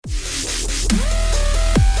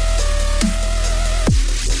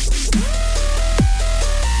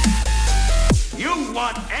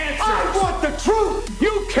truth.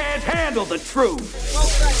 You can't handle the truth.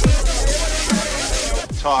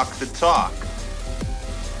 Talk the talk.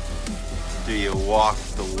 Do you walk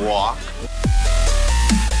the walk?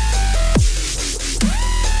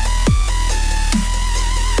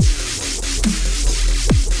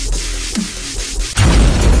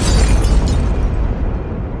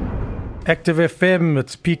 Active FM,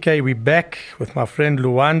 it's PK. We're back with my friend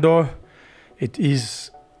Luando. It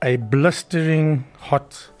is a blistering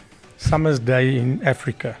hot summer's day in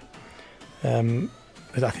Africa. I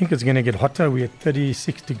think it's going to get hotter. We're at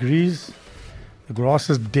 36 degrees. The grass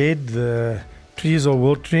is dead. The trees are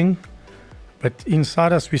wilting. But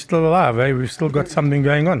inside us, we're still alive. We've still got something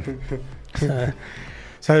going on.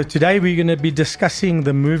 So today we're going to be discussing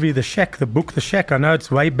the movie The Shack, the book The Shack. I know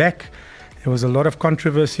it's way back. There was a lot of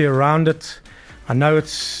controversy around it. I know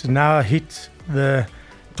it's now hit the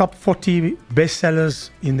top 40 bestsellers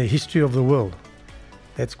in the history of the world.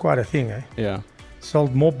 That's quite a thing, eh? Yeah.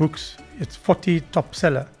 Sold more books. It's 40 top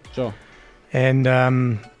seller. Sure. And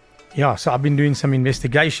so I've been doing some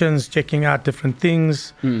investigations, checking out different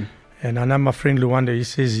things. And I know my friend Luanda, he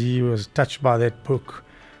says he was touched by that book.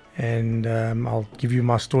 And I'll give you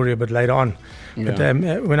my story a bit later on. Yeah.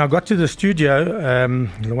 But when I got to the studio,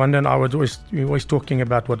 Luanda and I were always talking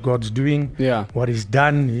about what God's doing, what He's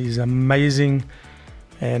done. He's amazing.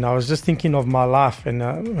 And I was just thinking of my life. And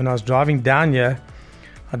when I was driving down here,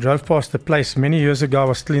 I drove past the place. Many years ago, I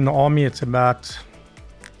was still in the army. It's about,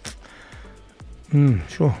 20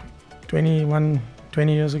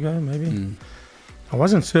 years ago, maybe. I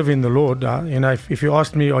wasn't serving the Lord. If you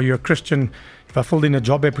asked me, are you a Christian? If I filled in a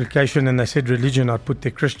job application and they said religion, I'd put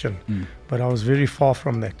there Christian. But I was very far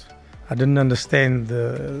from that. I didn't understand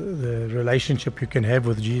the relationship you can have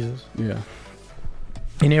with Jesus. Yeah.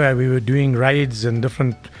 Anyway, we were doing raids and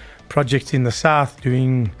different projects in the south,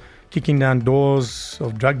 kicking down doors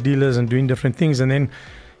of drug dealers and doing different things. And then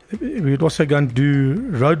we would also go and do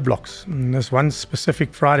roadblocks. And this one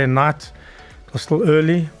specific Friday night, it was still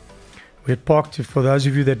early. We had parked, for those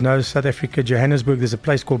of you that know South Africa, Johannesburg, there's a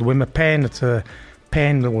place called Wimmerpan. It's a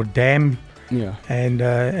pan or dam. Yeah. And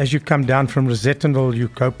as you come down from Rosettenville, you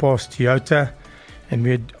go past Toyota.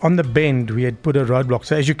 And on the bend, we had put a roadblock.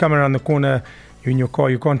 So as you come around the corner, you're in your car,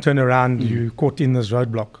 you can't turn around, you're caught in this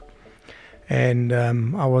roadblock. And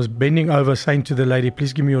I was bending over saying to the lady,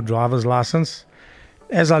 please give me your driver's license.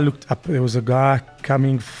 As I looked up, there was a guy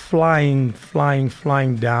coming, flying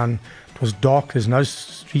down. It was dark, there's no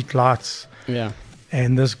street lights. Yeah.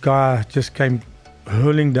 And this guy just came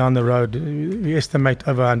hurling down the road. We estimate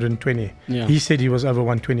over 120. Yeah. He said he was over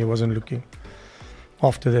 120, wasn't looking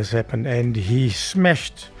after this happened. And he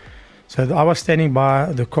smashed. So I was standing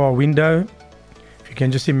by the car window. If you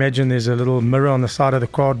can just imagine, there's a little mirror on the side of the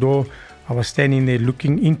car door. I was standing there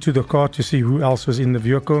looking into the car to see who else was in the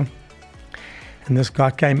vehicle. And this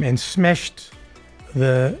guy came and smashed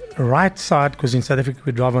the right side, because in South Africa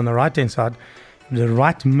we drive on the right-hand side, the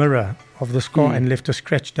right mirror of this car and left a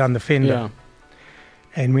scratch down the fender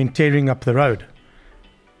and went tearing up the road.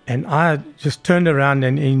 And I just turned around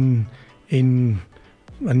and in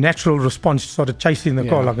a natural response started chasing the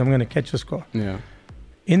car like I'm going to catch this car. Yeah.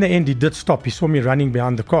 In the end, he did stop. He saw me running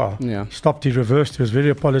behind the car. Yeah. He stopped, he reversed. He was very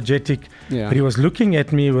apologetic. Yeah. But he was looking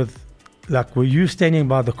at me with, like, were you standing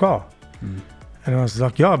by the car? And I was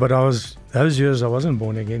like, yeah, but those years I wasn't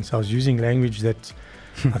born again. So I was using language that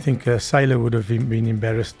I think a sailor would have been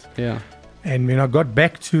embarrassed. Yeah. And when I got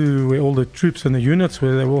back to where all the troops and the units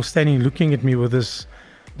were, they were all standing looking at me with this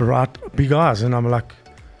bright, big eyes. And I'm like,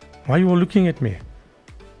 why are you all looking at me?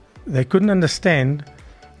 They couldn't understand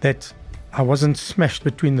that I wasn't smashed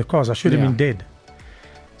between the cars. I should have been dead.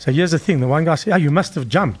 So here's the thing. The one guy said, you must have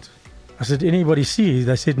jumped. I said, anybody see?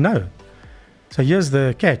 They said, no. So here's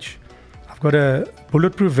the catch. I've got a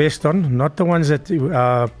bulletproof vest on, not the ones that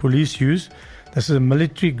police use. This is a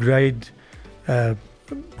military grade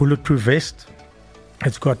bulletproof vest.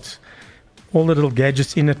 It's got all the little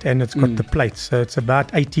gadgets in it, and it's got the plates. So it's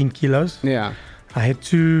about 18 kilos. Yeah. I had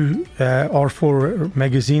two R4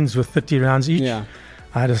 magazines with 30 rounds each. Yeah.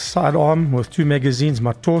 I had a sidearm with 2 magazines,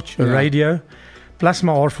 my torch, a radio, plus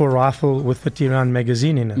my R4 rifle with 30 round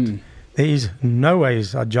magazine in it. There is no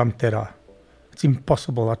ways I jumped that high. It's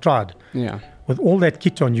impossible. I tried. Yeah. With all that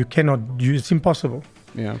kit on, you cannot use. It's impossible.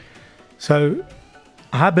 Yeah. So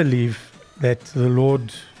I believe that the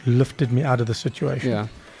Lord lifted me out of the situation. Yeah.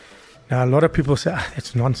 Now, a lot of people say,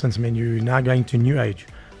 that's nonsense, man. You're now going to New Age.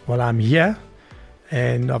 Well, I'm here,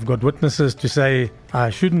 and I've got witnesses to say I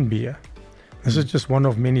shouldn't be here. This is just one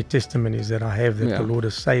of many testimonies that I have that the Lord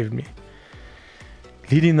has saved me.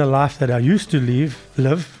 Leading the life that I used to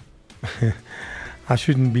live, I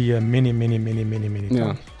shouldn't be here many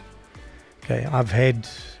times. Okay, I've had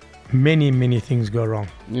many things go wrong.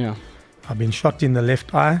 Yeah. I've been shot in the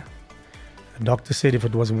left eye. The doctor said if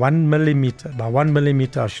it was 1 millimeter, by 1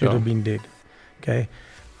 millimeter, I should Sure. have been dead. Okay,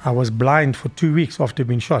 I was blind for 2 weeks after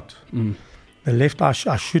being shot. Mm. The left eye,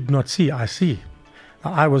 I should not see. I see. The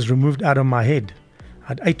eye was removed out of my head. I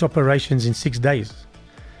had 8 operations in 6 days.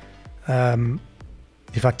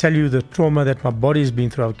 If I tell you the trauma that my body's been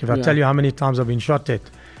through, if I Yeah. tell you how many times I've been shot at,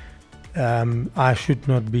 I should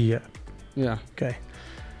not be here. Yeah. Okay.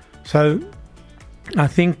 So I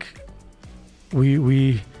think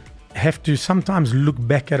we have to sometimes look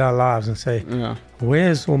back at our lives and say, Yeah.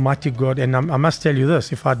 where's Almighty God? And I must tell you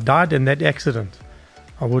this, if I died in that accident,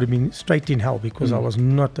 I would have been straight in hell because I was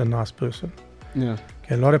not a nice person. Yeah.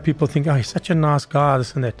 Okay, a lot of people think, oh, he's such a nice guy,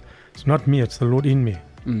 this and that. It's not me, it's the Lord in me.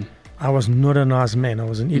 Mm. I was not a nice man. I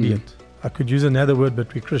was an idiot. I could use another word,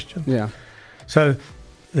 but we're Christian. Yeah. So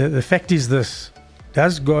the fact is this,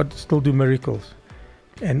 does God still do miracles?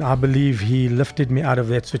 And I believe he lifted me out of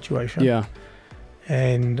that situation. Yeah.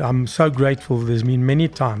 And I'm so grateful. There's been many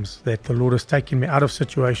times that the Lord has taken me out of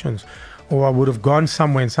situations, or I would have gone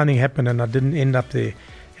somewhere and something happened and I didn't end up there.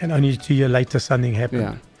 And only 2 years later something happened.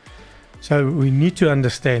 Yeah. So we need to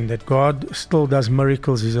understand that God still does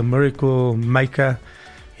miracles. He's a miracle maker.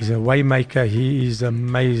 He's a way maker. He is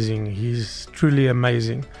amazing. He's truly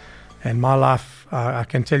amazing. And my life, I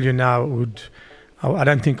can tell you now, I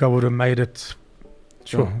don't think I would have made it.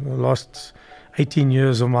 Sure. The last 18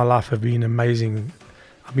 years of my life have been amazing.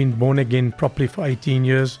 I've been born again properly for 18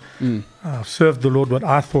 years. Mm. I've served the Lord what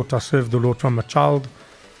I thought I served the Lord from a child.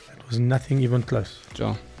 It was nothing even close.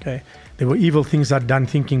 Sure. Okay. There were evil things I'd done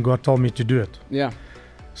thinking God told me to do it. Yeah.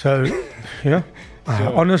 So, yeah, I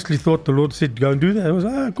Sure. honestly thought the Lord said, go and do that. It was,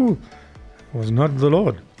 cool. It was not the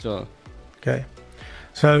Lord. Sure. Okay.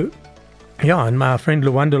 So, yeah, and my friend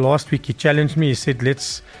Luwando last week, he challenged me. He said,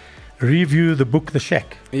 let's review the book, The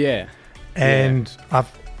Shack. Yeah. And I'm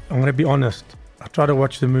going to be honest. I tried to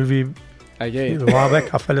watch the movie Okay. a while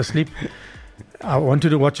back. I fell asleep. I wanted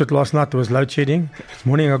to watch it last night. There was load shedding. This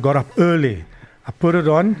morning I got up early. I put it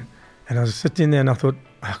on and I was sitting there and I thought,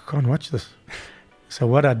 I can't watch this. So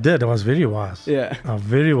what I did, I was very wise. Yeah. A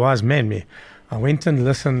very wise man, me. I went and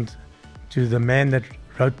listened to the man that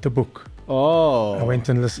wrote the book. Oh. I went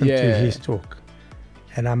and listened to yeah. his talk.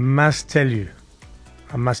 And I must tell you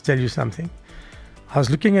something. I was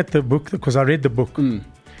looking at the book because I read the book. Mm.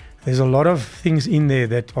 There's a lot of things in there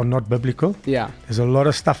that are not biblical. Yeah. There's a lot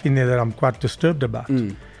of stuff in there that I'm quite disturbed about.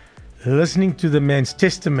 Mm. Listening to the man's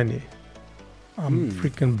testimony, I'm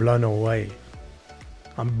freaking blown away.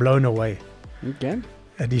 I'm blown away. Okay.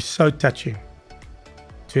 It is so touching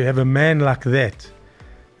to have a man like that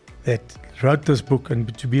wrote this book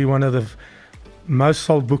and to be one of the most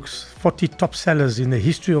sold books, 40 top sellers in the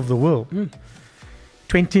history of the world.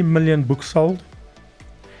 20 million books sold.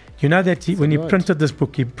 You know that when he lot. printed this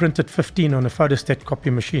book, he printed 15 on a photostat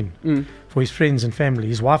copy machine for his friends and family.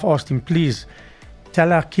 His wife asked him, please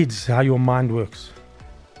tell our kids how your mind works.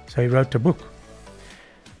 So he wrote a book.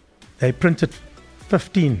 They printed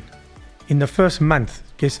 15. In the first month,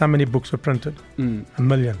 guess how many books were printed? 1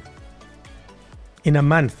 million. In a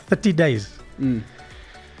month, 30 days.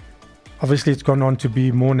 Obviously, it's gone on to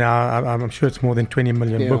be more now. I'm sure it's more than 20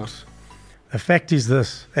 million Yeah. books. The fact is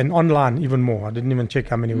this, and online even more. I didn't even check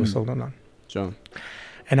how many were sold online. Sure.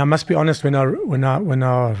 And I must be honest, when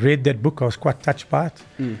I read that book, I was quite touched by it.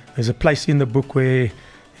 There's a place in the book where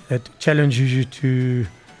it challenges you to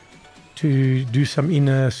do some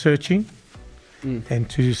inner searching and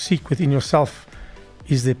to seek within yourself.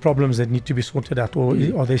 Is there problems that need to be sorted out, or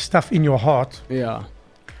are there stuff in your heart? Yeah.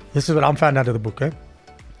 This is what I found out of the book.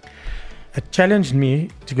 It challenged me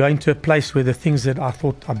to go into a place where the things that I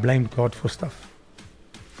thought I blamed God for stuff.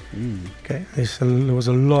 Okay, there was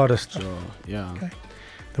a lot of stuff. Sure. Yeah. Okay.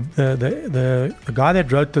 The guy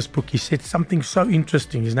that wrote this book, he said something so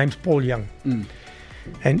interesting. His name's Paul Young.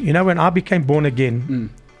 And you know, when I became born again,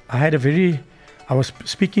 I was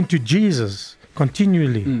speaking to Jesus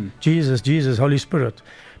continually. Jesus, Holy Spirit.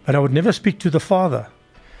 But I would never speak to the Father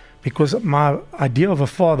because my idea of a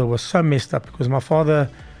father was so messed up because my father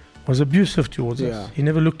was abusive towards us. He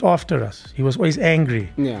never looked after us. He was always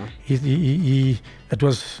angry. Yeah. It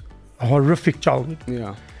was a horrific childhood.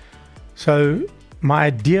 Yeah. So my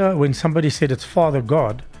idea, when somebody said it's Father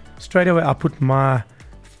God, straight away I put my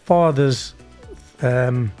father's,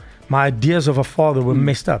 my ideas of a father were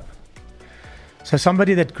messed up. So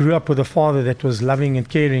somebody that grew up with a father that was loving and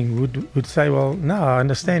caring would say, well, no, I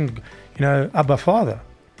understand, Abba Father.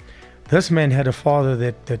 This man had a father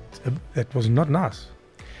that was not nice.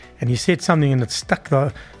 And he said something and it stuck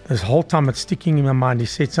this whole time, it's sticking in my mind. He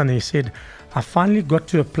said something, he said, I finally got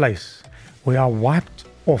to a place where I wiped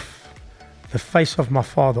off the face of my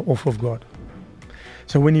father off of God.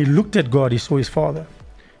 So when he looked at God, he saw his father.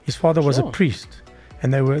 His father was a Sure. priest,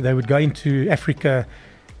 and they would go into Africa.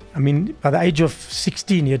 I mean, by the age of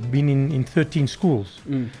 16, he had been in 13 schools.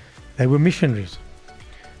 They were missionaries.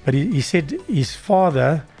 But he said his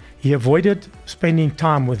father, he avoided spending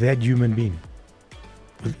time with that human being.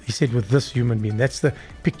 He said, with this human being. That's the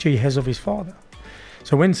picture he has of his father.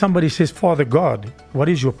 So when somebody says, Father God, what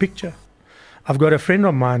is your picture? I've got a friend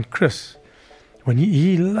of mine, Chris. When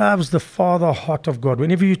he loves the father heart of God.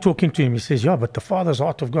 Whenever you're talking to him, he says, yeah, but the father's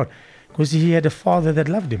heart of God. Because he had a father that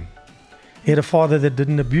loved him. He had a father that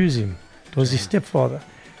didn't abuse him. It was his stepfather.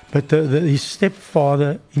 But his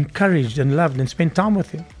stepfather encouraged and loved and spent time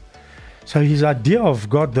with him. So his idea of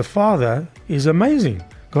God the Father is amazing.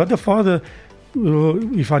 God the Father,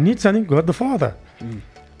 if I need something, God the Father.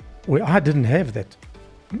 Well, I didn't have that.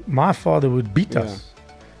 My father would beat us.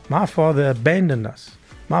 My father abandoned us.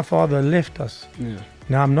 My father left us. Yeah.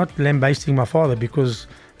 Now, I'm not lambasting my father because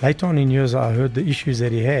later on in years I heard the issues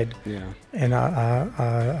that he had. Yeah. And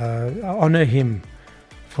I honor him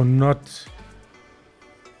for not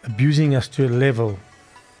abusing us to a level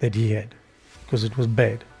that he had, because it was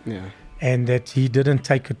bad. Yeah. And that he didn't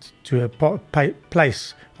take it to a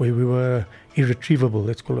place where we were irretrievable,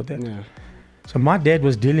 let's call it that. Yeah. So my dad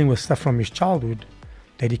was dealing with stuff from his childhood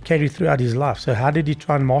that he carried throughout his life. So how did he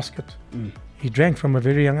try and mask it? He drank from a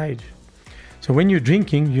very young age. So when you're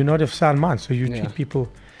drinking, you're not of sound mind, so you treat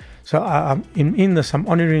people. So in this, I'm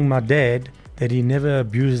honoring my dad, that he never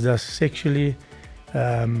abused us sexually,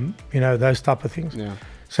 those type of things. Yeah.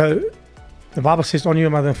 So the Bible says, honor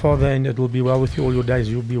your mother and father, and it will be well with you all your days.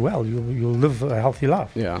 You'll be well. You'll live a healthy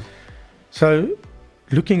life. Yeah. So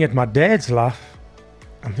looking at my dad's life,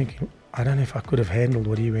 I'm thinking, I don't know if I could have handled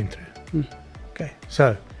what he went through. Okay.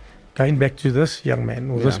 So going back to this young man,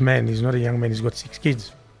 or this man, he's not a young man, he's got 6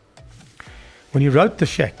 kids. When he wrote The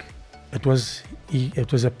Shack, it was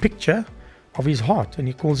a picture of his heart, and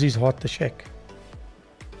he calls his heart the shack.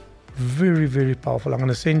 Very, very powerful. I'm going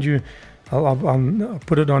to send you, I'll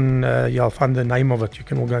put it on, I'll find the name of it. You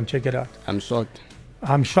can all go and check it out. I'm shocked.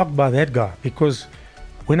 I'm shocked by that guy, because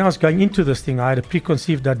when I was going into this thing, I had a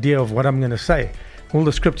preconceived idea of what I'm going to say. All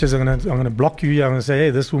the scriptures I'm going to block you here. I'm going to say, hey,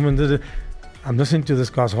 this woman did it. I'm listening to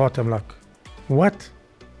this guy's heart. I'm like, what?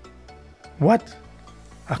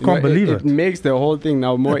 I can't believe it. It makes the whole thing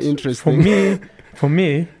now more interesting. For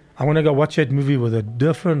me, I want to go watch that movie with a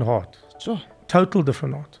different heart. Sure. Total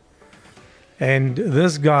different heart. And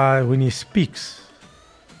this guy, when he speaks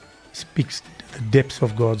the depths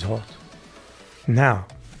of God's heart. Now,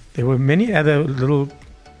 there were many other little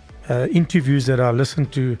interviews that I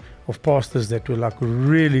listened to of pastors that were like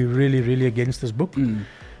really, really, really against this book.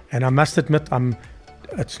 And I must admit,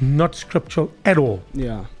 it's not scriptural at all.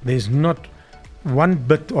 Yeah. There's not one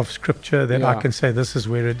bit of scripture that I can say this is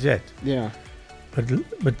where it's at. Yeah.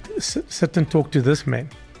 But sit and talk to this man,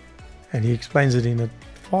 and he explains it in a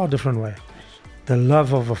far different way. The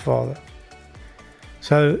love of a father.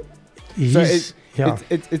 So he's,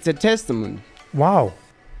 it's a testimony. Wow.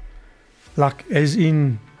 Like as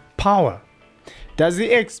in power. Does he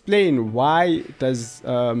explain why does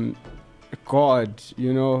God,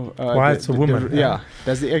 why it's a woman?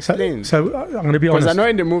 Does he explain? So I'm going to be honest. Because I know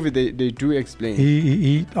in the movie they do explain.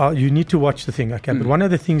 You need to watch the thing, okay? But one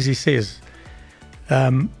of the things he says,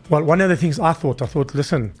 one of the things I thought,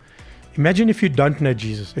 listen, imagine if you don't know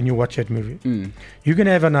Jesus and you watch that movie. You're going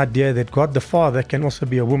to have an idea that God the Father can also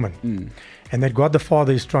be a woman, and that God the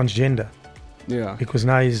Father is transgender. Yeah. Because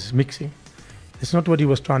now he's mixing. It's not what he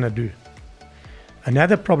was trying to do.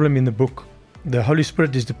 Another problem in the book, the Holy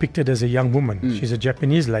Spirit is depicted as a young woman. She's a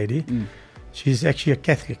Japanese lady. She's actually a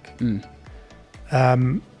Catholic.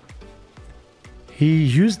 He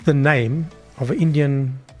used the name of an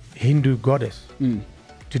Indian Hindu goddess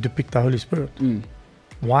to depict the Holy Spirit.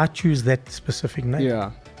 Why choose that specific name?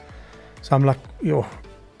 Yeah. So I'm like, yo.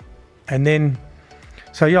 And then,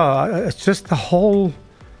 it's just the whole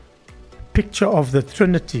picture of the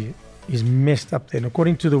Trinity is messed up then.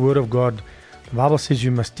 According to the Word of God, the Bible says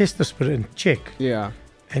you must test the Spirit and check. Yeah.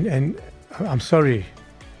 And I'm sorry,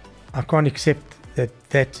 I can't accept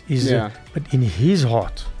that is but in his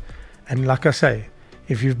heart. And like I say,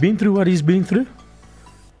 if you've been through what he's been through,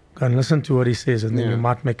 go and listen to what he says, and then you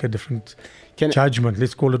might make a different judgment.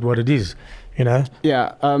 Let's call it what it is,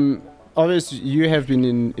 Yeah. Obviously, you have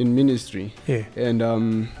been in ministry. Yeah.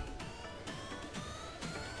 And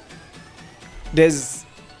there's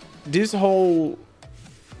this whole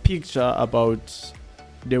picture about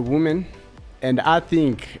the woman, and I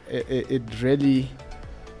think it really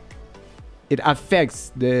it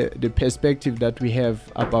affects the perspective that we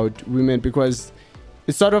have about women, because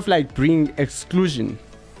it's sort of like bring exclusion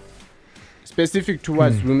specific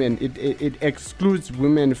towards women. It excludes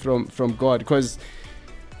women from God, because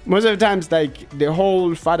most of the times, like the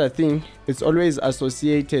whole father thing, it's always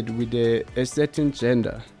associated with a certain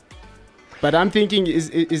gender. But I'm thinking, is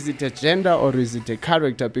it a gender or is it a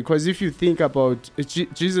character? Because if you think about it,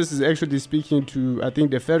 Jesus is actually speaking to, I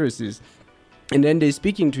think, the Pharisees. And then they're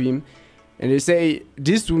speaking to him and they say,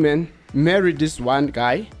 this woman married this one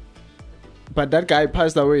guy, but that guy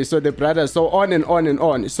passed away. So the brother, so on and on and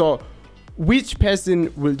on. So which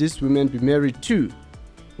person will this woman be married to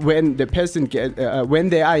when the person when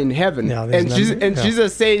they are in heaven? Yeah, and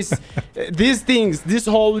Jesus says these things, this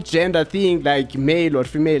whole gender thing, like male or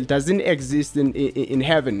female, doesn't exist in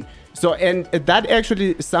heaven. So, and that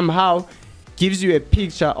actually somehow gives you a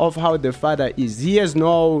picture of how the Father is. He has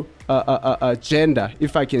no gender,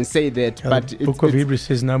 if I can say that. But the Book of Hebrews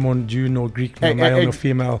says no more Jew nor Greek, nor male nor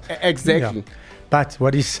female. Exactly. Yeah. But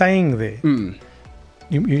what he's saying there,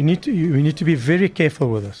 you need to be very careful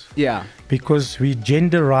with this. Yeah. Because we're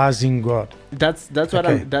genderizing God. That's what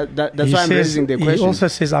Okay. that's why I'm raising the question. He also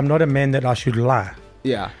says, "I'm not a man that I should lie."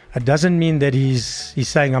 Yeah. It doesn't mean that he's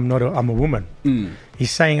saying I'm a woman.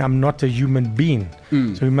 He's saying I'm not a human being.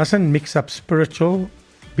 So we mustn't mix up spiritual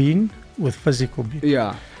being with physical being.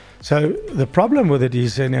 Yeah. So the problem with it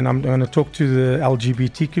is, and I'm going to talk to the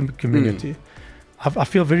LGBT community, I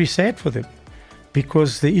feel very sad for them,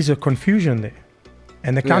 because there is a confusion there.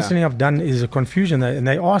 And the counseling I've done is a confusion there, and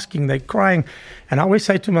they're asking, they're crying. And I always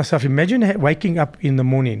say to myself, imagine waking up in the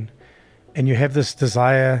morning and you have this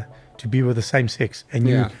desire to be with the same sex, and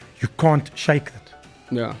you can't shake it.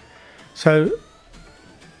 Yeah. So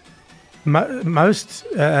most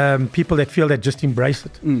people that feel that just embrace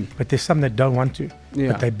it, but there's some that don't want to,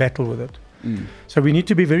 but they battle with it. So we need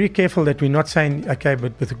to be very careful that we're not saying, okay,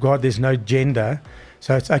 but with God there's no gender,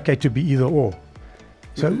 so it's okay to be either or.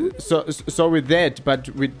 So with that, but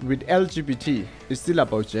with LGBT, it's still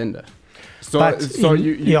about gender.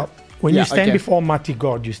 When you stand before Almighty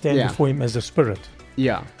God, you stand before Him as a spirit.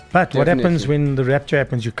 Yeah. But what happens when the rapture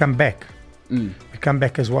happens? You come back. We come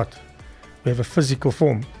back as what? We have a physical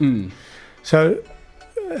form. So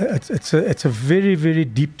it's a very, very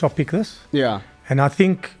deep topic, this. Yeah. And I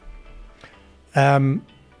think, I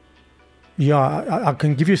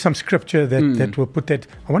can give you some scripture that will put that.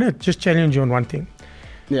 I want to just challenge you on one thing.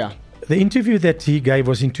 Yeah. The interview that he gave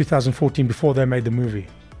was in 2014, before they made the movie.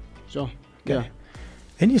 Sure. Okay. Yeah.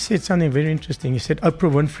 Then he said something very interesting. He said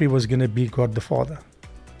Oprah Winfrey was going to be God the Father.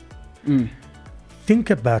 Think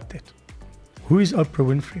about that. Who is Oprah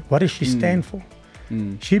Winfrey? What does she stand for?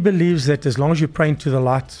 She believes that as long as you pray into the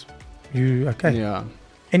light, you okay. Yeah.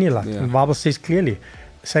 Any light. Yeah. And the Bible says clearly,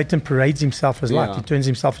 Satan parades himself as light. He turns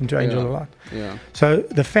himself into angel of light. Yeah. So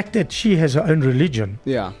the fact that she has her own religion,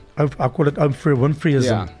 I call it Oprah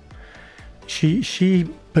Winfreyism. Yeah. She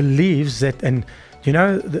believes that, and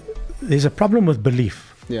there's a problem with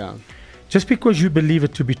belief. Yeah. Just because you believe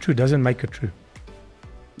it to be true doesn't make it true.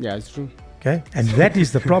 Yeah, it's true. Okay, and that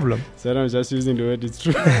is the problem. So I'm just using the word. It's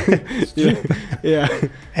true. It's true. Yeah.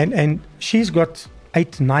 And she's got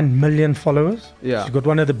 8-9 million followers. Yeah. She's got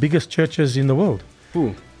one of the biggest churches in the world.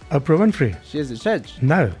 Who? Oprah Winfrey. She has a church.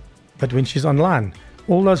 No, but when she's online,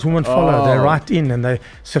 all those women follow. They write in and they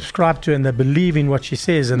subscribe to her and they believe in what she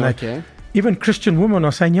says. And even Christian women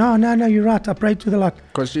are saying, no, you're right. I prayed to the Lord.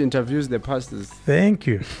 Because she interviews the pastors. Thank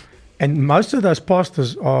you. And most of those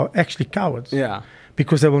pastors are actually cowards. Yeah.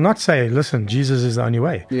 Because they will not say, listen, Jesus is the only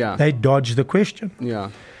way. Yeah. They dodge the question. Yeah.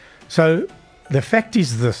 So the fact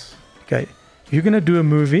is this, okay, you're going to do a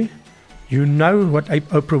movie, you know what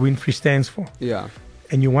Oprah Winfrey stands for. Yeah.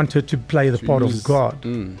 And you want her to play the part of God.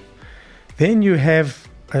 Then you have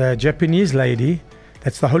a Japanese lady,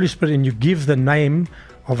 that's the Holy Spirit, and you give the name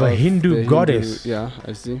of a Hindu goddess. Yeah,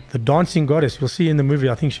 I see. The dancing goddess. You'll see in the movie,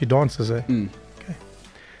 I think she dances. Okay.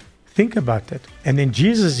 Think about that. And then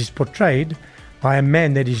Jesus is portrayed by a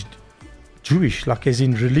man that is Jewish, like as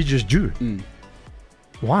in religious Jew.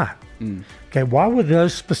 Why? Okay, why were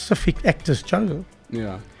those specific actors chosen?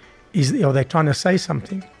 Yeah. Are they trying to say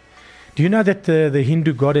something? Do you know that the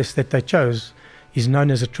Hindu goddess that they chose is known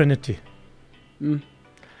as a Trinity?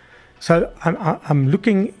 So I'm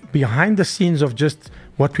looking behind the scenes of just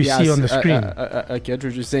what we see on the screen. I get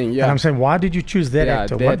what you're saying, yeah. And I'm saying, why did you choose that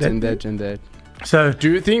actor? That. So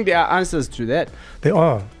do you think there are answers to that? They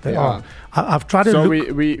are. I've tried to look.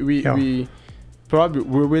 So we probably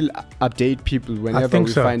will update people whenever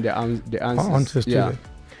we find the answers to that.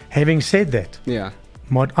 Having said that,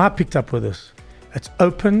 what I picked up with this, it's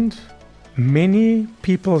opened many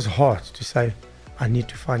people's hearts to say, I need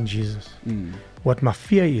to find Jesus. What my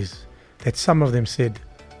fear is that some of them said,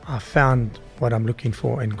 I found what I'm looking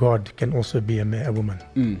for, and God can also be a woman.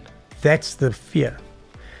 That's the fear.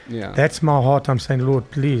 Yeah. That's my heart. I'm saying, Lord,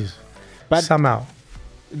 please, But somehow.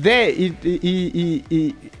 there,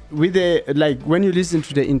 with the, like, when you listen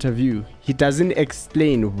to the interview, he doesn't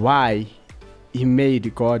explain why he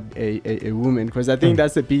made God a woman, because I think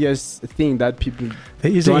that's the biggest thing that people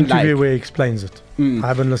There is an don't interview like. where he explains it. I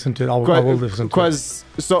haven't listened to it. I will listen to it. Because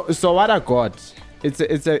so what I got, it's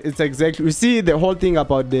exactly, we see the whole thing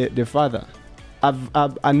about the father.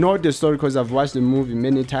 I know the story because I've watched the movie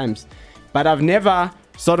many times, but I've never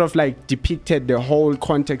sort of like depicted the whole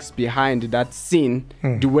context behind that scene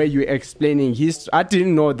the way you're explaining I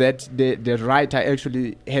didn't know that the writer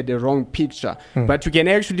actually had the wrong picture, but you can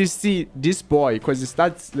actually see this boy, because it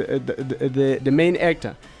starts the main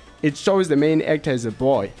actor, it shows the main actor as a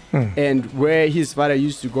boy, and where his father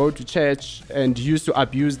used to go to church and used to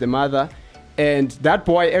abuse the mother. And that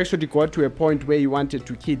boy actually got to a point where he wanted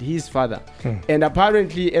to kill his father. And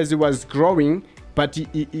apparently, as he was growing, but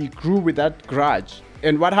he grew with that grudge.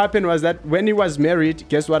 And what happened was that when he was married,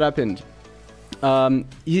 guess what happened?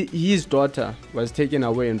 His daughter was taken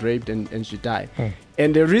away and raped, and she died.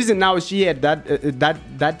 And the reason now she had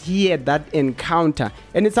that he had that encounter,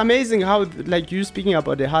 and it's amazing how, like, you speaking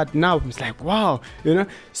about the heart now, it's like, wow, you know.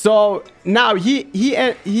 So now he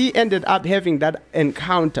ended up having that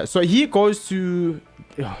encounter. So he goes to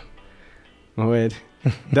wait.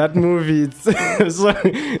 That movie, it's so,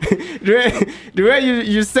 the way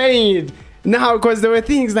you're saying it now, because there were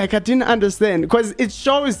things like I didn't understand, because it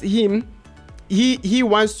shows him he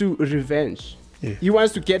wants to revenge. Yeah. He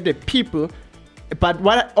wants to get the people, but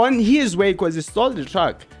what on his way, because he stole the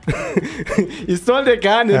truck. He stole the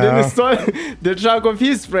gun, and then he stole the truck of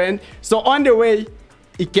his friend. So on the way,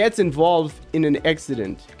 he gets involved in an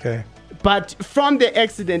accident. Okay. But from the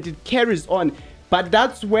accident, it carries on. But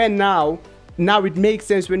that's where now it makes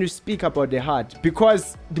sense when you speak about the heart,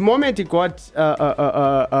 because the moment he got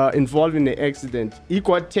involved in the accident, he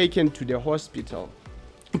got taken to the hospital.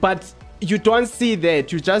 But you don't see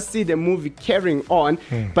that. You just see the movie carrying on.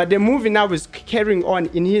 But the movie now is carrying on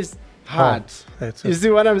in his heart. That's You it. see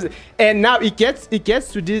what I'm saying? And now it gets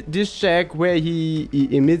to this shack where he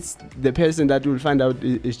meets the person that will find out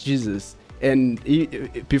is Jesus. And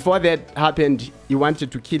before that happened, he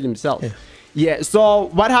wanted to kill himself. Yes. Yeah. So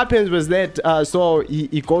what happens was that so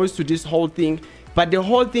he goes to this whole thing, but the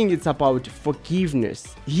whole thing is about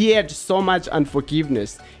forgiveness. He had so much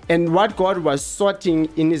unforgiveness, and what God was sorting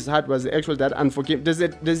in his heart was actually that unforgiveness.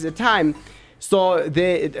 There's a time. So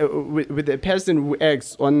they with the person who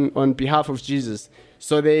acts on behalf of Jesus.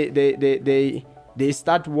 So they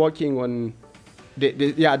start walking on.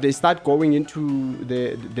 They start going into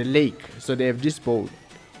the lake. So they have this boat.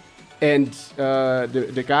 And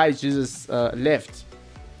the guy Jesus left,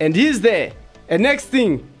 and he's there. And next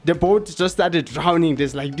thing, the boat just started drowning.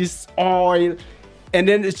 There's like this oil, and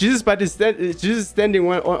then Jesus standing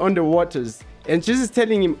on the waters, and Jesus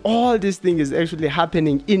telling him all this thing is actually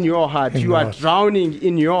happening in your heart. You are drowning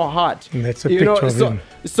in your heart. And that's a picture of him.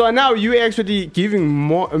 So now you actually giving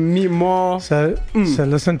me more. So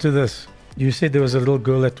listen to this. You said there was a little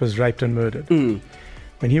girl that was raped and murdered.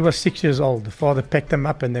 When he was 6 years old, the father packed him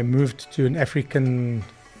up and they moved to an African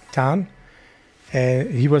town.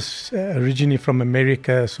 He was originally from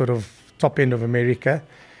America, sort of top end of America.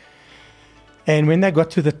 And when they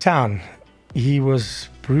got to the town, he was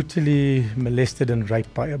brutally molested and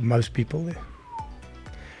raped by most people there.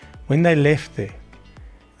 When they left there,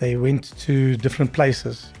 they went to different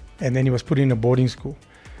places, and then he was put in a boarding school.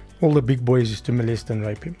 All the big boys used to molest and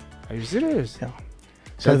rape him. Are you serious? Yeah.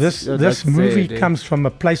 So this movie comes from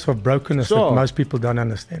a place of brokenness that most people don't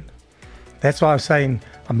understand. That's why I'm saying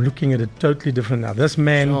I'm looking at it totally different now. This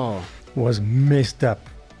man was messed up.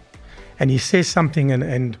 And he says something,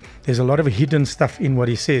 and there's a lot of hidden stuff in what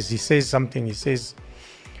he says. He says something. He says,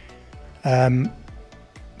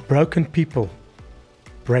 broken people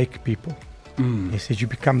break people. He says, you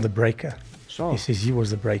become the breaker. He says he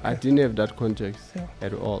was the breaker. I didn't have that context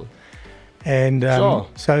at all. And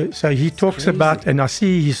so he talks about, and I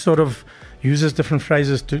see he sort of uses different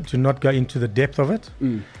phrases to not go into the depth of it.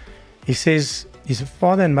 He says his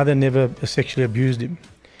father and mother never sexually abused him.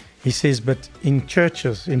 He says, but in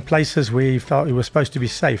churches, in places where he felt he was supposed to be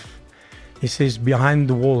safe, he says behind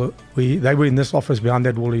the wall, they were in this office, behind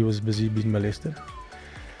that wall he was busy being molested.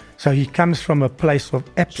 So he comes from a place of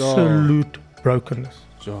absolute brokenness.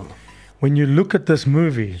 When you look at this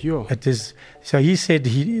movie, it is. So he said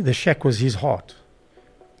the shack was his heart.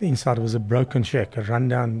 The inside was a broken shack, a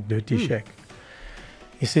rundown, dirty shack.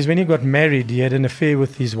 He says when he got married, he had an affair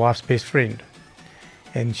with his wife's best friend.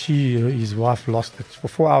 and his wife lost it. For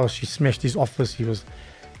 4 hours, she smashed his office.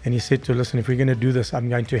 And he said to her, listen, if we're going to do this, I'm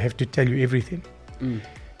going to have to tell you everything.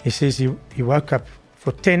 He says he woke up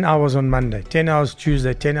for 10 hours on Monday, 10 hours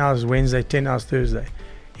Tuesday, 10 hours Wednesday, 10 hours Thursday.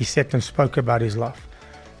 He sat and spoke about his life.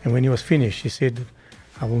 And when he was finished, he said,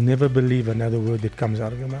 I will never believe another word that comes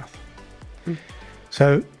out of your mouth.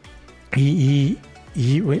 So he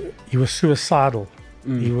was suicidal.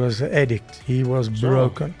 He was an addict. He was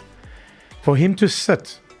broken. For him to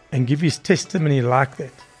sit and give his testimony like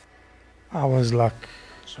that, I was like,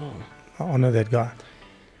 I honor that guy.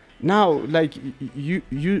 Now, like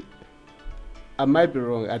you, I might be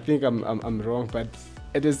wrong. I think I'm wrong, but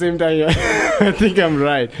at the same time, I think I'm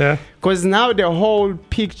right. Yeah. Because now the whole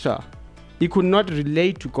picture, he could not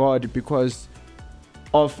relate to God because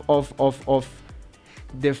of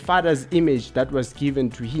the father's image that was given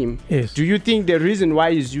to him. Yes. Do you think the reason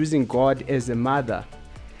why he's using God as a mother?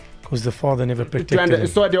 Because the father never protected him.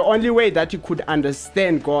 So the only way that he could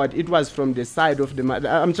understand God, it was from the side of the mother.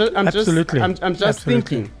 I'm just Absolutely.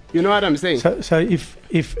 thinking. You know what I'm saying? So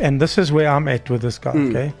if and this is where I'm at with this guy,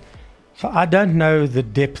 okay? So I don't know the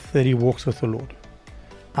depth that he walks with the Lord.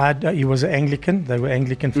 He was an Anglican. They were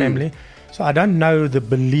Anglican family. So I don't know the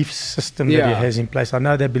belief system that he has in place. I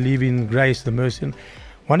know they believe in grace, the mercy. And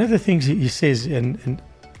one of the things he says, and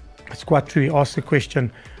it's quite true, he asked the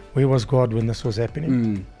question, where was God when this was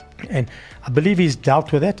happening? And I believe he's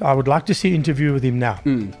dealt with that. I would like to see an interview with him now.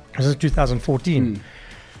 This is 2014.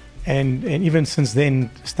 And even since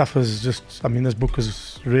then, stuff has just, I mean, this book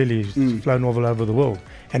has really flown all over the world.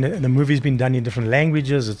 And the movie's been done in different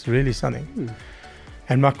languages. It's really something.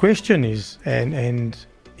 And my question is, and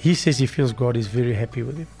he says he feels God is very happy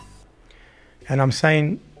with him. And I'm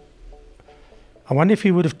saying, I wonder if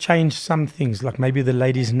he would have changed some things, like maybe the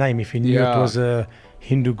lady's name, if he knew it was a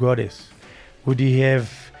Hindu goddess. Would he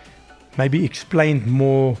have maybe explained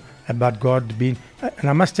more about God being... And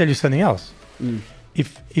I must tell you something else.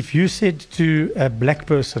 If you said to a black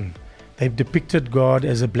person, they've depicted God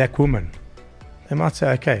as a black woman, they might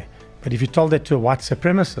say, okay. But if you told that to a white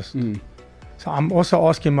supremacist... So I'm also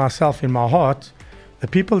asking myself in my heart, the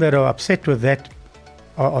people that are upset with that,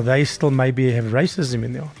 are they still maybe have racism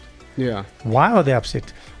in their heart? Yeah. Why are they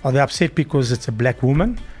upset? Are they upset because it's a black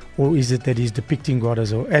woman? Or is it that he's depicting God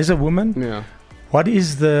as a woman? Yeah. What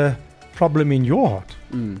is the problem in your heart?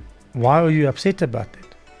 Why are you upset about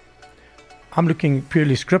that? I'm looking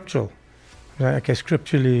purely scriptural. Okay,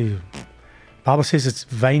 scripturally, Bible says it's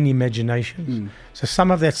vain imaginations. So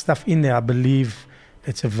some of that stuff in there, I believe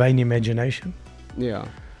it's a vain imagination. Yeah.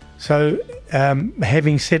 So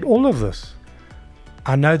having said all of this,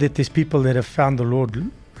 I know that there's people that have found the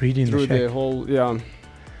Lord reading Through the shack. the whole,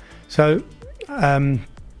 So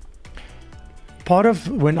part of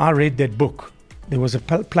when I read that book, there was a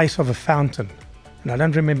place of a fountain. And I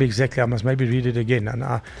don't remember exactly. I must maybe read it again. And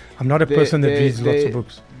I'm not a person that reads lots of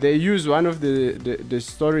books. They use one of the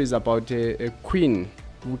stories about a queen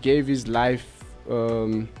who gave his life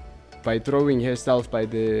by throwing herself by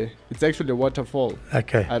it's actually a waterfall.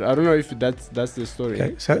 Okay. I don't know if that's the story.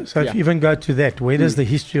 Okay. So if you even go to that, where does the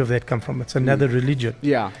history of that come from? It's another religion.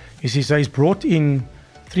 Yeah. You see, so he's brought in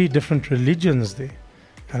 3 different religions there.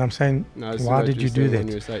 And I'm saying, why did you do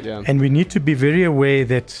that? And we need to be very aware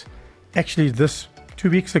that actually this 2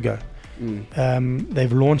 weeks ago,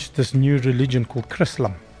 they've launched this new religion called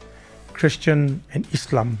Chrislam. Christian and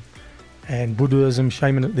Islam and Buddhism,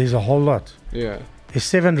 Shamanism, there's a whole lot. Yeah. There's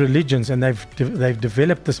 7 religions, and they've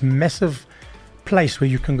developed this massive place where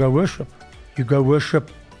you can go worship. You go worship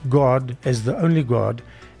God as the only God,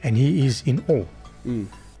 and He is in all.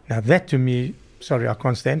 Now that to me, sorry, I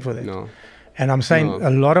can't stand for that. No. And I'm saying a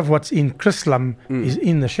lot of what's in Chrislam is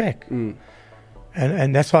in the shack.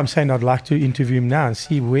 And that's why I'm saying I'd like to interview him now and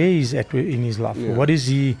see where he's at in his life. Yeah. What is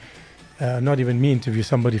he, not even me interview,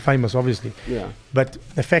 somebody famous obviously. Yeah. But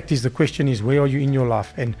the fact is, the question is, where are you in your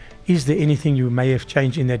life? And is there anything you may have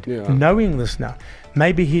changed in that, knowing this now?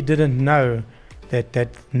 Maybe he didn't know that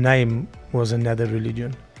name was another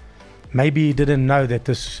religion. Maybe he didn't know that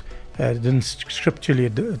this didn't scripturally,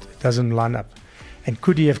 it doesn't line up. And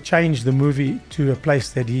could he have changed the movie to a place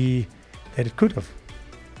that it could have?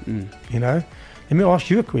 You know? Let me ask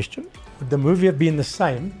you a question. Would the movie have been the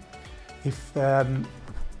same if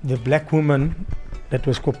the black woman that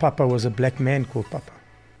was called Papa was a black man called Papa?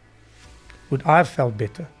 Would I have felt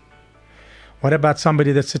better? What about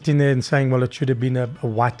somebody that's sitting there and saying, well, it should have been a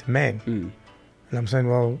white man? And I'm saying,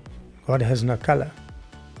 well, God has no color.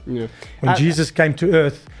 Yeah. When Jesus came to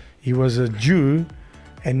earth, he was a Jew.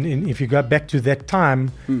 And if you go back to that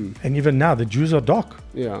time, and even now, the Jews are dark.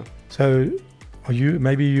 Yeah. So are you,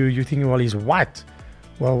 maybe you're thinking, well, he's white.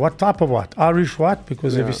 Well, what type of white? Irish white,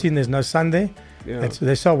 because have you seen there's no sun there? Yeah.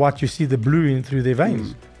 They're so white you see the blue in through their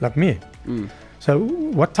veins, like me. So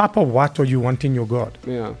what type of white are you wanting your God?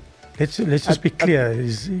 Yeah. Let's just be clear.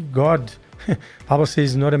 Is God, Bible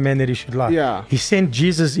says, not a man that he should lie. Yeah. He sent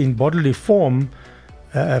Jesus in bodily form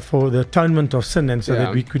for the atonement of sin, and so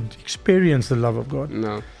that we could experience the love of God.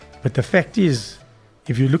 No. But the fact is,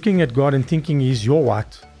 if you're looking at God and thinking he's your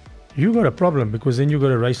white, you got a problem, because then you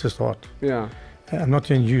got a racist heart. Yeah. I'm not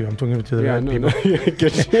saying you, I'm talking to the white people.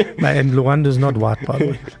 No. And Luando's not white, by the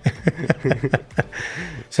way.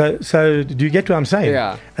 So do you get what I'm saying?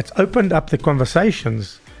 Yeah. It's opened up the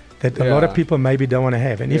conversations that a lot of people maybe don't want to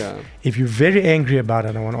have. And if you're very angry about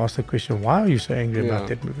it, I want to ask the question, why are you so angry about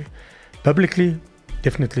that movie? Biblically,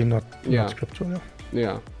 definitely not scriptural. No.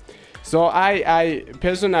 Yeah. So I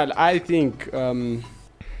personally, I think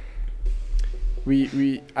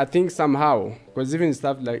I think somehow, because even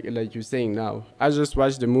stuff like you're saying now, I just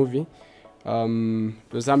watched the movie.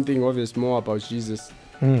 There's something obvious more about Jesus.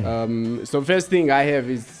 So first thing I have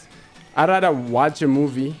is, I'd rather watch a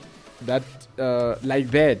movie that like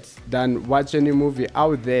that than watch any movie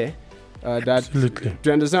out there that. Absolutely. Do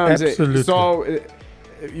you understand what I'm saying? Absolutely. So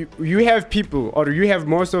you have people, or you have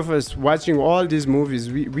most of us watching all these movies.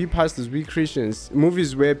 We pastors, we Christians,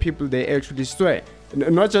 movies where people, they actually swear,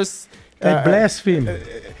 not just. They blaspheme.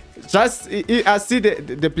 I see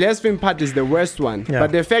the blasphemy part is the worst one. Yeah.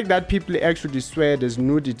 But the fact that people actually swear there's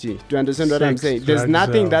nudity. Do you understand what I'm saying? There's drugs,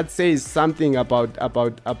 nothing that says something about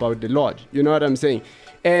the Lord. You know what I'm saying?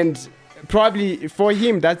 And probably for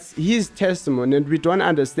him, that's his testimony, and we don't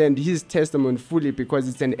understand his testimony fully because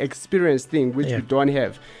it's an experience thing which we don't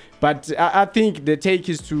have. But I think the take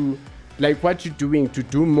is to, like what you're doing, to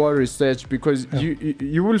do more research, because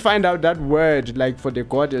you will find out that word, like for the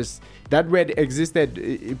goddess, that word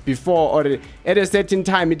existed before, or at a certain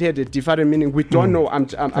time it had a different meaning. We don't know. I'm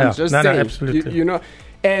just saying. Absolutely. You know,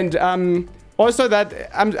 and also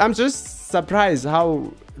that I'm just surprised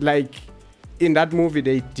how, like, in that movie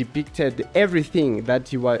they depicted everything that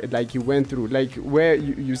he went through, like where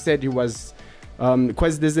you said he was,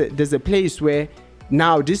 because there's a place where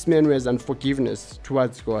now this man who has unforgiveness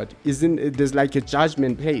towards God there's like a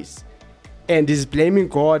judgment place, and he's blaming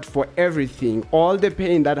God for everything, all the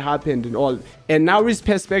pain that happened and all. And now his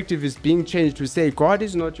perspective is being changed to say, God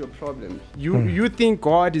is not your problem. You think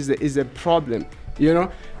God is a problem, you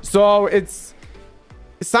know? So it's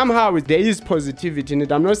somehow there is positivity in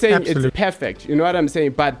it. I'm not saying it's perfect, you know what I'm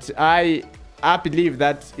saying? But I believe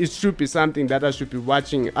that it should be something that I should be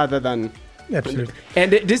watching other than. Absolutely.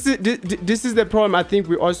 And this is the problem I think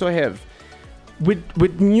we also have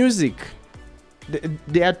with music.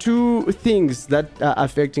 There are two things that are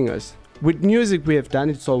affecting us. With music, we have done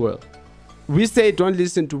it so well. We say don't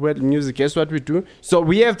listen to world music. Guess what we do? So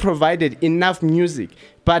we have provided enough music.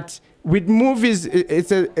 But with movies,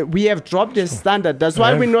 we have dropped the standard. That's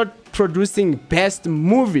why we're not producing best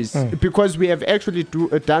movies, because we have actually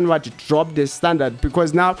done what? Dropped the standard.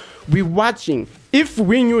 Because now we're watching. If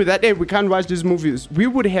we knew that we can't watch these movies, we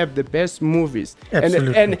would have the best movies.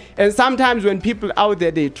 Absolutely. And sometimes when people out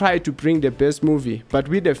there, they try to bring the best movie, but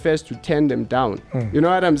we're the first to turn them down. You know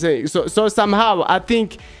what I'm saying? So somehow I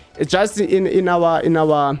think just in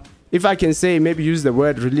our if I can say, maybe use the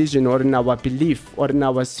word religion, or in our belief, or in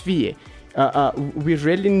our sphere, we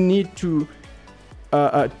really need to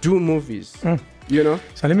do movies. You know.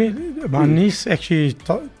 So my niece actually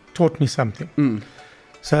taught me something.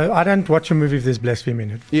 So I don't watch a movie if there's blasphemy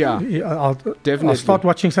in it. Yeah, definitely. I'll start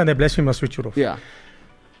watching something, blasphemy, I'll switch it off. Yeah.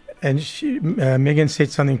 And Megan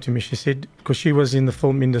said something to me. She said, because she was in the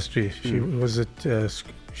film industry, she was at,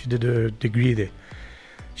 she did a degree there.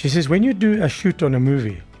 She says, when you do a shoot on a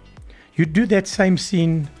movie, you do that same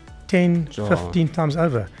scene 10, 15 times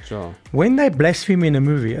over. When they blaspheme in a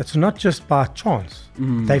movie, it's not just by chance.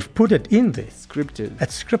 They've put it in there. Scripted.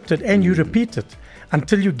 It's scripted, and you repeat it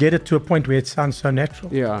until you get it to a point where it sounds so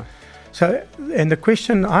natural. Yeah. So, and the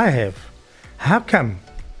question I have, how come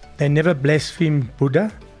they never blaspheme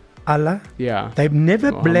Buddha, Allah? Yeah. They've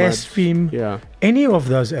never Muhammad. blasphemed any of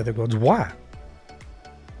those other gods. Why?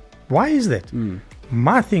 Why is that?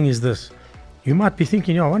 My thing is this. You might be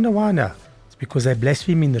thinking, I wonder why now. It's because they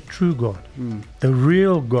blaspheme in the true God, the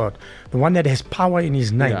real God, the one that has power in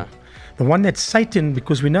his name. The one that's Satan,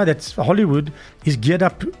 because we know that Hollywood is geared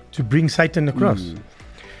up to bring Satan across.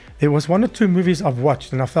 There was one or two movies I've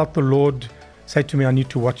watched, and I felt the Lord say to me, I need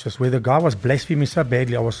to watch this, where the guy was blaspheming so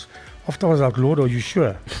badly. I was like, Lord, are you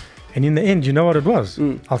sure? And in the end, you know what it was?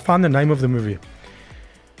 I'll find the name of the movie.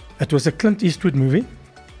 It was a Clint Eastwood movie,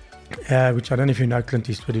 which I don't know if you know Clint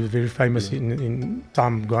Eastwood. He was very famous in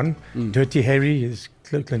time gone. Dirty Harry is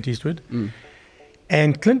Clint Eastwood.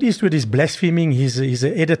 And Clint Eastwood is blaspheming. He's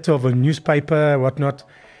an editor of a newspaper, whatnot.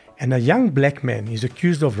 And a young black man is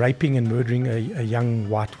accused of raping and murdering a young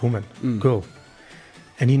white woman, girl.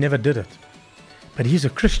 And he never did it. But he's a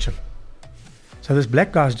Christian. So this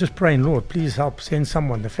black guy is just praying, Lord, please help, send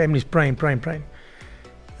someone. The family's praying.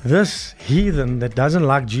 This heathen that doesn't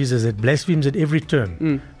like Jesus, that blasphemes at every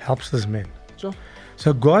turn, helps this man. Sure.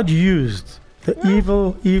 So God used the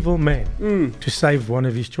evil man to save one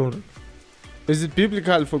of his children. Is it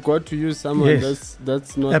biblical for God to use someone Yes.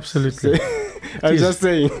 that's not... Absolutely. I'm just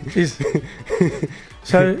saying.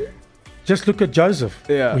 So just look at Joseph.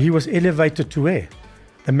 Yeah. He was elevated to where?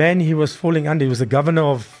 The man he was falling under, he was the governor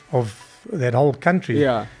of that whole country.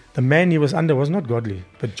 Yeah. The man he was under was not godly,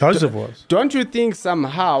 but Joseph was. Don't you think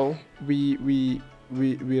somehow we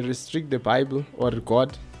restrict the Bible or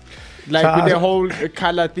God? Like So with the whole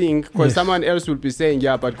color thing, because Yes. someone else will be saying,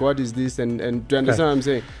 yeah, but God is this, and do you understand what I'm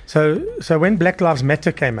saying? So when Black Lives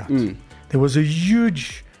Matter came out, there was a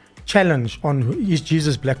huge challenge on is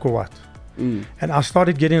Jesus black or white? And I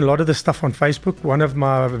started getting a lot of the stuff on Facebook. One of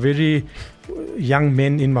my very young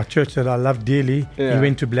men in my church that I love dearly, he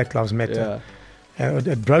went to Black Lives Matter.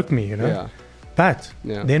 It broke me, you know. Yeah. But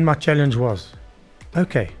Yeah. then my challenge was,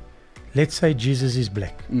 okay, let's say Jesus is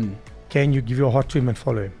black. Can you give your heart to him and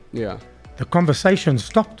follow him? Yeah. The conversation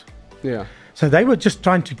stopped. Yeah. So they were just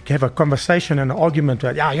trying to have a conversation and an argument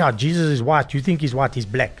about, yeah, Jesus is white. You think he's white, he's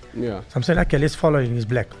black. Yeah. So I'm saying, okay, let's follow him, he's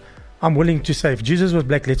black. I'm willing to say, if Jesus was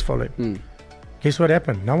black, let's follow him. Guess what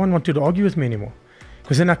happened? No one wanted to argue with me anymore.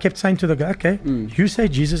 Because then I kept saying to the guy, okay, you say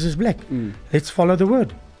Jesus is black. Let's follow the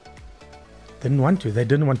word. They didn't want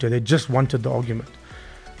to. They just wanted the argument.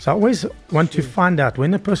 So I always want to find out,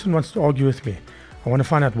 when a person wants to argue with me, I want to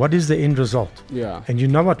find out what is the end result. Yeah. And you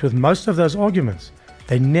know what? With most of those arguments,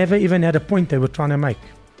 they never even had a point they were trying to make.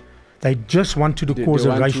 They just wanted to cause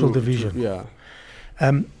a racial division. Yeah.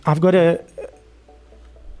 I've got a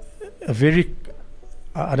very,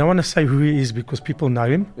 I don't want to say who he is because people know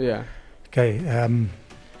him. Yeah. Okay.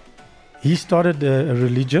 He started a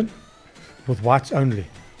religion with whites only.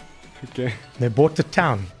 Okay. They bought the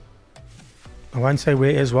town. I won't say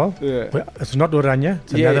where as well. Yeah. It's not Oranje,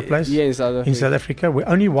 it's another place. Yeah, in South Africa. In South Africa, where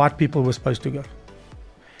only white people were supposed to go.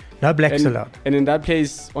 No blacks allowed. And in that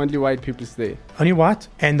place, only white people stay. Only white,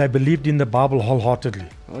 and they believed in the Bible wholeheartedly.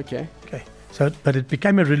 Okay. Okay. So, but it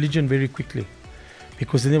became a religion very quickly,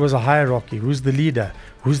 because then there was a hierarchy. Who's the leader?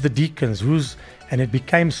 Who's the deacons? And it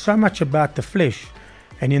became so much about the flesh.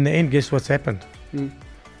 And in the end, guess what's happened?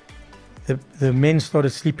 The men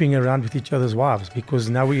started sleeping around with each other's wives, because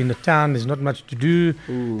now we're in the town, there's not much to do.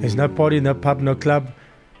 There's no party, no pub, no club.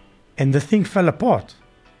 And the thing fell apart.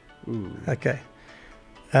 Okay.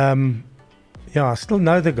 I still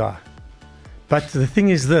know the guy. But the thing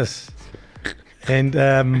is this, and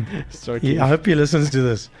I hope he listens to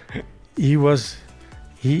this.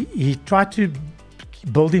 He tried to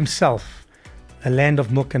build himself a land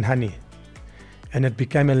of milk and honey, and it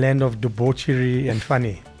became a land of debauchery and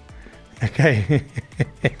funny. Okay.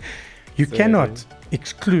 You cannot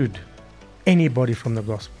exclude anybody from the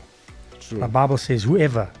gospel. True. The Bible says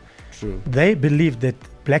whoever. True. They believed that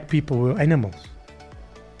black people were animals.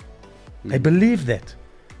 They believed that.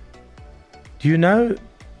 Do you know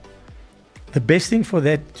the best thing for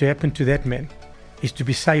that to happen to that man is to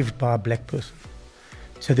be saved by a black person,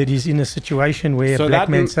 so that he's in a situation where a black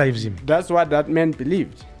man saves him. That's what that man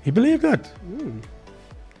believed. He believed that.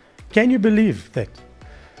 Can you believe that?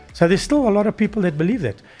 So there's still a lot of people that believe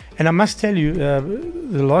that. And I must tell you,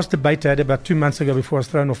 the last debate I had about 2 months ago, before I was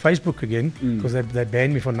thrown off Facebook again, because they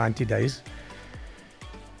banned me for 90 days,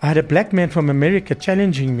 I had a black man from America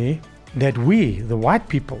challenging me that we, the white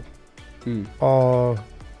people, are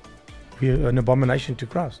an abomination to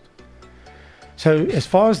Christ. So as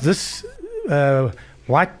far as this,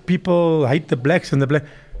 white people hate the blacks and the black,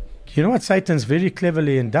 you know what Satan's very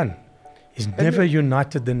cleverly and done? He's never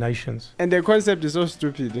united the nations. And the concept is so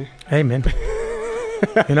stupid. Eh? Hey, man.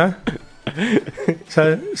 You know?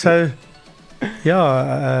 So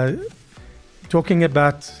yeah, talking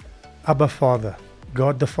about Abba Father,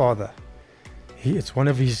 God the Father. It's one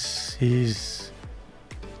of his,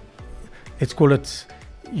 let's call it,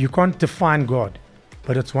 you can't define God,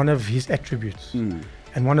 but it's one of his attributes.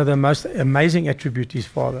 And one of the most amazing attributes is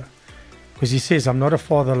Father. Because he says, I'm not a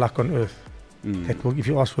father like on earth. That will, if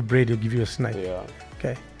you ask for bread, he'll give you a snake. Yeah.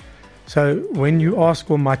 Okay. So when you ask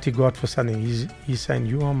Almighty God for something, he's saying,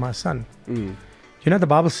 you are my son. You know, the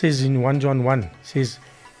Bible says in 1 John 1, says,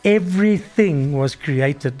 everything was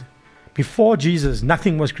created. Before Jesus,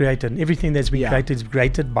 nothing was created. Everything that's been created is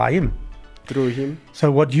created by him. Through him.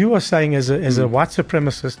 So what you are saying as a white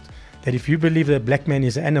supremacist, that if you believe that a black man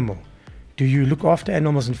is an animal, Do you look after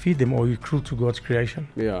animals and feed them, or are you cruel to God's creation?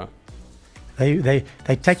 Yeah. They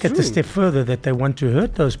take it a True. step further, that they want to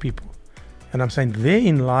hurt those people. And I'm saying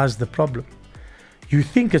therein lies the problem. You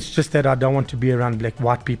think it's just that I don't want to be around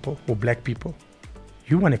white people or black people.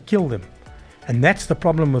 You want to kill them. And that's the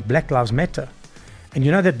problem with Black Lives Matter. And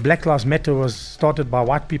you know that Black Lives Matter was started by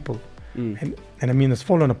white people. And I mean, it's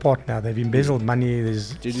fallen apart now. They've embezzled money.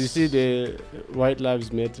 Did you see the White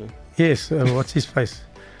Lives Matter? Yes, what's his face?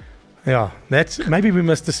 Yeah, maybe we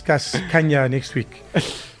must discuss Kenya next week,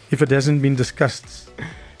 if it hasn't been discussed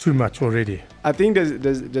too much already. I think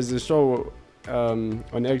there's a show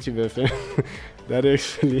on Active FM that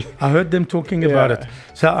actually... I heard them talking about it.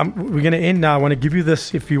 So we're going to end now. I want to give you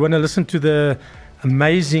this. If you want to listen to the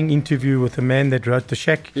amazing interview with the man that wrote The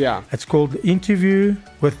Shack. Yeah. It's called The Interview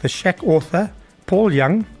with the Shack author, Paul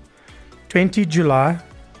Young, 20 July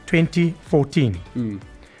 2014.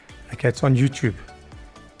 Okay, it's on YouTube.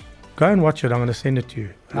 Go and watch it. I'm going to send it to you.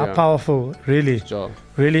 How powerful, really. Sure.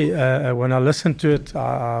 Really, when I listened to it,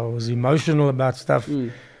 I was emotional about stuff.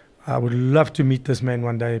 I would love to meet this man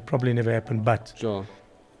one day. It probably never happened, but Sure.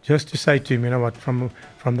 just to say to him, you know what, from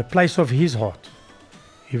the place of his heart,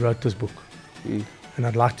 he wrote this book. And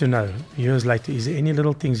I'd like to know, years later, is there any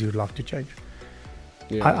little things you would like to change?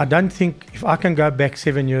 Yeah. I don't think, if I can go back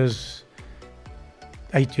 7 years,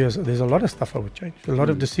 8 years, there's a lot of stuff I would change. A lot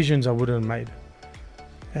of decisions I wouldn't have made.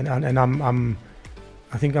 And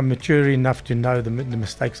I think I'm mature enough to know the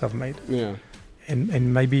mistakes I've made. Yeah.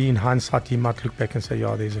 And maybe in hindsight, he might look back and say,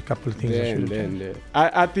 yeah, there's a couple of things I should have changed.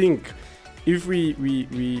 I think if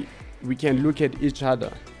we can look at each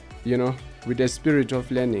other, you know, with the spirit of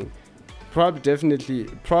learning,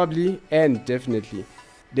 probably and definitely,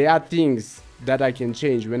 there are things that I can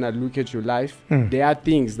change when I look at your life. There are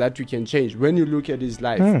things that you can change when you look at his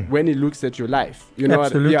life, when he looks at your life. You know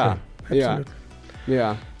Absolutely. what? Absolutely.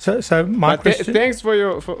 Yeah. So my question. Thanks for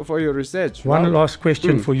your research. One last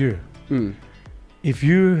question for you. Mm. If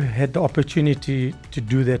you had the opportunity to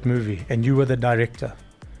do that movie and you were the director,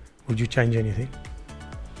 would you change anything?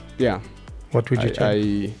 Yeah. What would you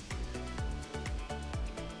change?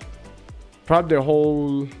 Probably the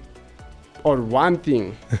whole, or one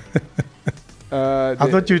thing. I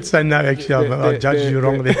thought you'd say no, actually. I judged you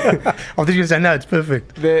wrong there. I thought you'd say no, it's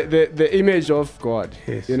perfect. The image of God,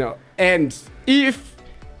 Yes. you know. And if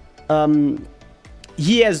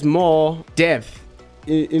he has more depth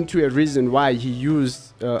into a reason why he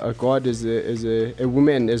used a God as a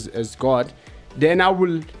woman as God, then I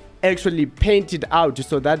will actually paint it out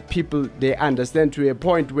so that people, they understand to a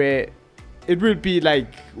point where it will be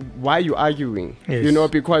like, why are you arguing? Yes. You know,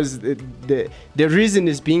 because the reason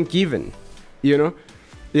is being given, you know.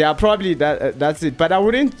 Yeah, probably that's it. But I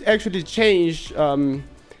wouldn't actually change the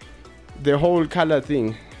whole color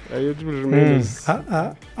thing. It will remain as...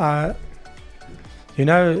 You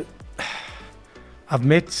know, I've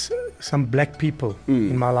met some black people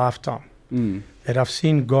in my lifetime that I've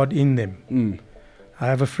seen God in them. I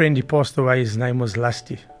have a friend, he passed away, his name was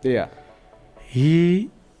Lusty. Yeah. He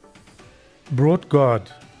brought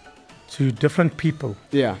God to different people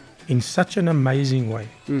in such an amazing way.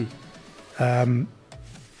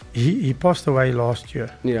 He passed away last year.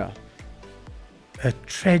 Yeah. A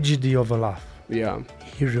tragedy of a life. Yeah.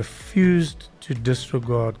 He refused to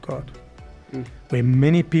disregard God. Where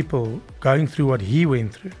many people going through what he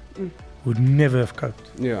went through would never have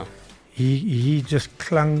coped. Yeah. He just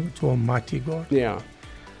clung to Almighty God. Yeah.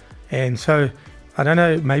 And so, I don't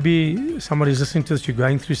know, maybe somebody's listening to this, you're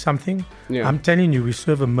going through something. Yeah. I'm telling you, we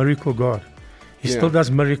serve a miracle God. He still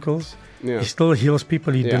does miracles. Yeah. He still heals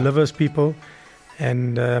people. He Yeah. delivers people.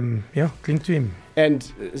 And, cling to him. And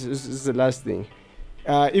this is the last thing.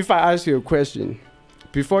 If I ask you a question,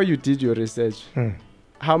 before you did your research,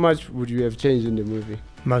 how much would you have changed in the movie?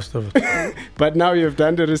 Most of it. But now you've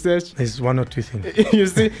done the research. There's one or two things. You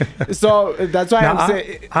see? So that's why Now, I'm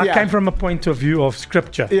saying... I came from a point of view of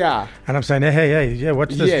scripture. Yeah. And I'm saying, hey,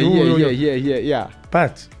 what's this? Yeah.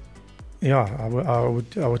 But,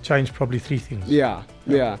 I would change probably three things.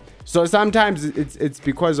 Yeah. So sometimes it's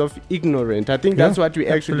because of ignorant. I think that's what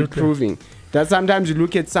we're actually proving. That sometimes you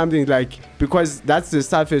look at something like, because that's the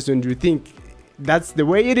surface and you think that's the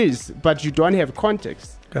way it is, but you don't have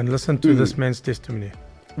context. And listen to this man's testimony.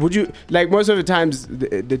 Would you, like most of the times,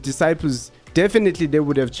 the disciples, definitely they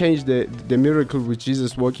would have changed the miracle with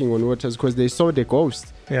Jesus walking on waters because they saw the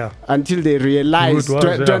ghost. Yeah. Until they realized. Who it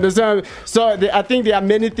was, do you understand? So I think there are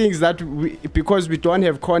many things that because we don't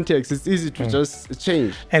have context, it's easy to just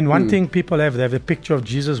change. And one thing people have, they have a picture of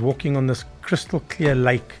Jesus walking on this crystal clear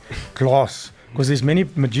lake, glass, Because there's many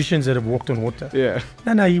magicians that have walked on water. Yeah.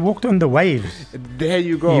 No, he walked on the waves. There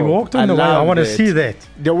you go. He walked on the waves. I want to see that.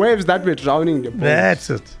 The waves that were drowning the boat. That's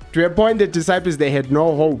it. To a point, the disciples, they had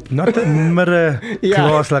no hope. Not a mirror Yeah.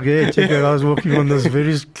 glass like, hey, check it, I was walking on this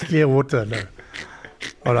very clear water. No.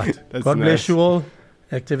 All right. That's God bless nice. you all.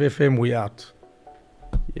 Active FM, we out.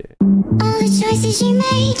 All the choices you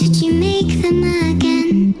made, did you make them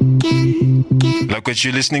again, again, again? Like what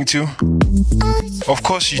you're listening to? Of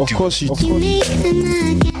course you do. You make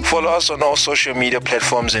them again, Follow us on all social media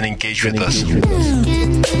platforms and engage with us.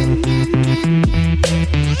 again,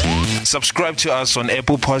 Subscribe to us on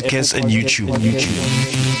Apple Podcasts and YouTube.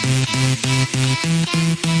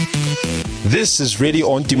 This is Ready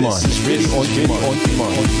on Demand.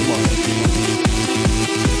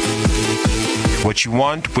 What you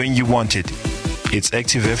want when you want it. It's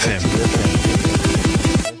Active FM.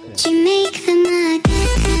 you make them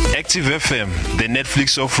again. Active FM, the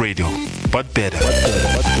Netflix of radio, but better.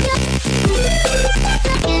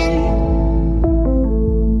 Again.